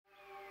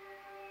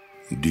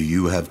Do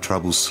you have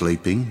trouble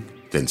sleeping?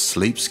 Then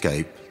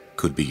Sleepscape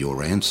could be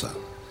your answer.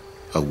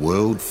 A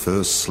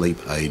world-first sleep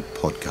aid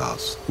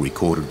podcast,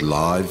 recorded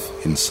live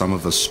in some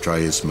of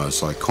Australia's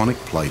most iconic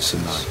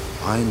places.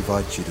 I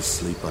invite you to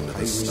sleep under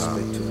the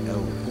stars.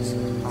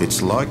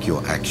 It's like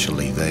you're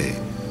actually there.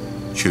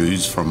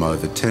 Choose from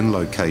over 10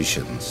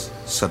 locations.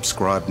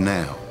 Subscribe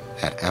now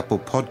at Apple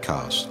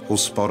Podcasts or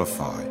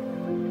Spotify.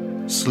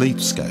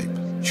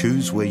 Sleepscape.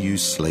 Choose where you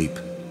sleep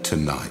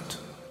tonight.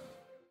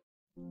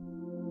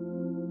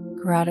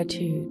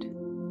 Gratitude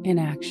in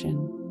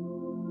action.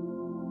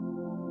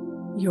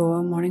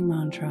 Your morning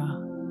mantra: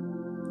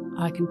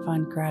 I can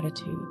find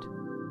gratitude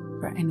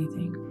for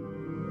anything.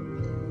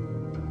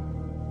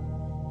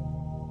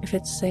 If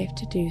it's safe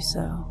to do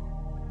so,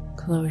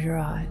 close your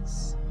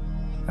eyes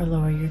or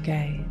lower your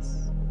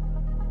gaze.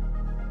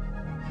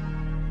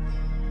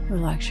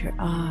 Relax your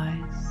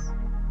eyes,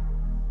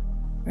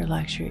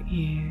 relax your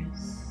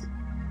ears,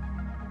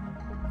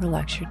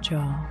 relax your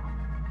jaw.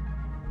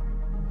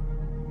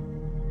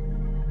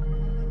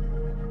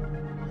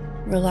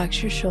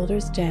 Relax your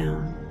shoulders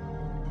down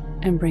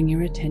and bring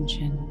your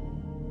attention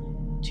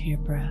to your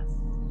breath.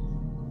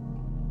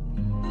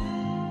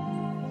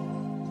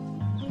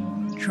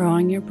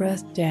 Drawing your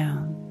breath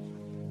down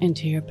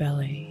into your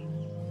belly.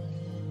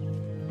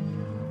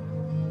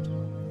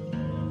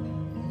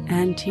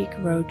 Antique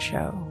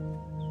Roadshow,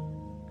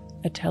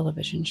 a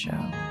television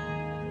show,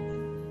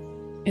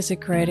 is a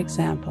great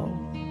example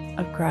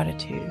of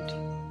gratitude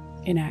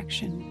in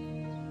action.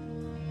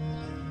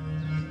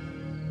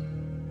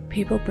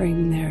 People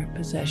bring their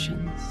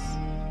possessions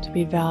to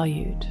be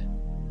valued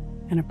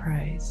and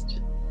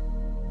appraised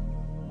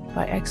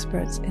by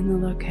experts in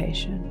the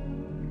location.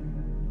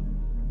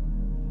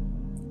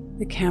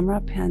 The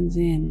camera pans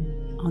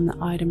in on the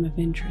item of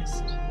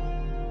interest,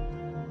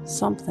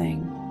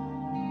 something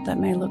that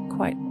may look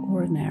quite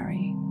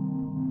ordinary.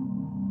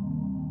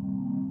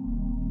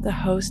 The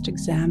host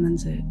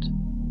examines it,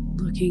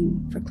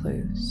 looking for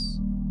clues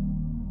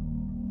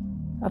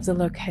of the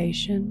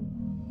location,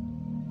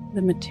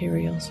 the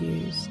materials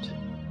used,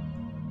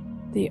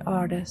 the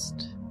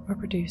artist or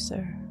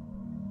producer,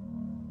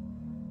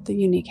 the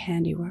unique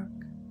handiwork.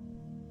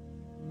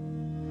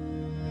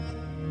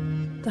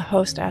 The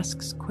host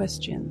asks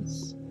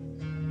questions: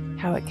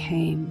 how it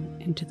came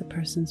into the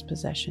person's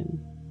possession,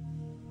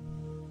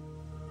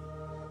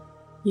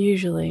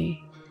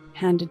 usually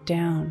handed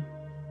down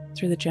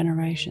through the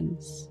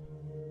generations,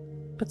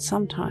 but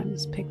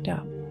sometimes picked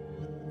up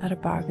at a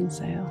bargain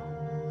sale.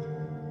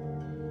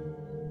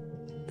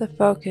 The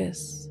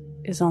focus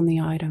is on the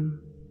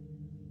item,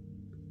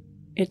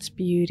 its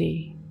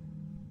beauty,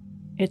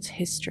 its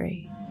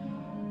history,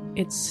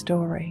 its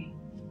story,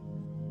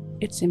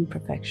 its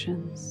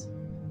imperfections.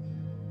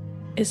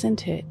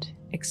 Isn't it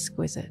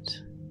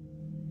exquisite?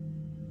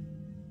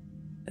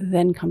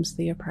 Then comes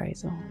the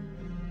appraisal,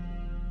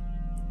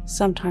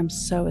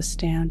 sometimes so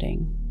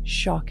astounding,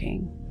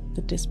 shocking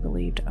the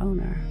disbelieved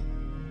owner,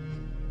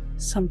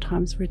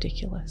 sometimes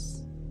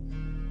ridiculous,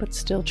 but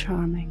still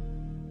charming.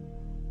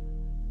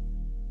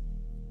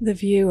 The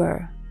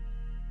viewer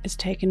is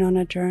taken on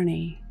a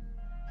journey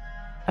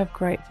of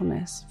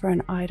gratefulness for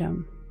an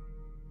item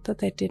that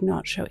they did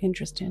not show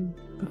interest in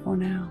before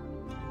now.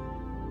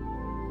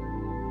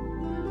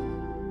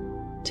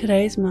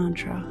 Today's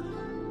mantra: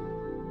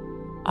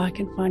 I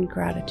can find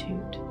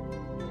gratitude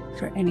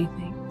for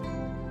anything.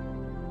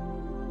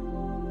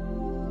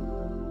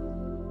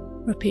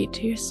 Repeat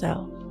to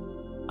yourself,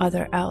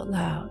 either out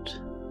loud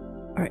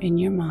or in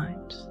your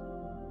mind: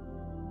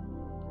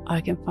 I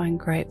can find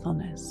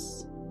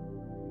gratefulness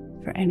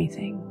for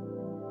anything.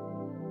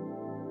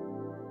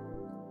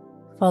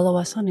 Follow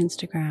us on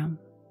Instagram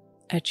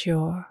at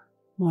Your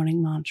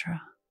Morning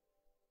Mantra.